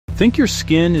Think your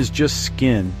skin is just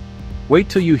skin. Wait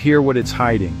till you hear what it's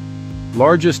hiding.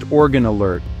 Largest organ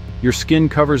alert. Your skin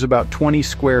covers about 20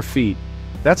 square feet.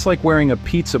 That's like wearing a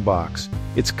pizza box.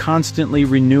 It's constantly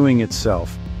renewing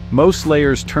itself. Most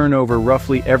layers turn over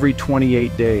roughly every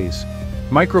 28 days.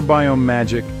 Microbiome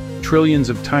magic. Trillions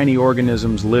of tiny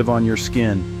organisms live on your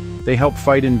skin. They help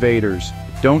fight invaders.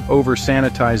 Don't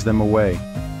over-sanitize them away.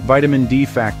 Vitamin D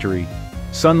factory.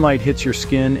 Sunlight hits your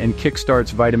skin and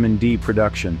kickstarts vitamin D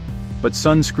production. But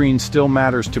sunscreen still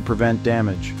matters to prevent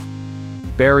damage.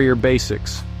 Barrier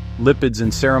basics. Lipids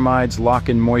and ceramides lock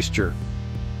in moisture.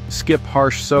 Skip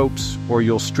harsh soaps or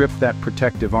you'll strip that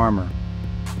protective armor.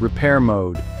 Repair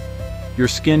mode. Your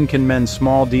skin can mend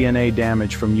small DNA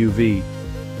damage from UV,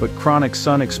 but chronic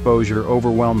sun exposure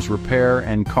overwhelms repair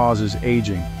and causes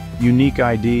aging. Unique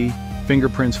ID.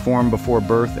 Fingerprints form before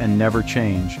birth and never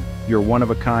change. Your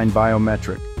one-of-a-kind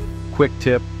biometric. Quick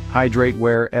tip, hydrate,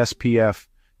 wear SPF,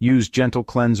 use gentle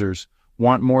cleansers.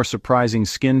 Want more surprising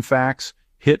skin facts?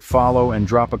 Hit follow and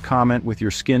drop a comment with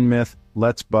your skin myth.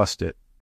 Let's bust it.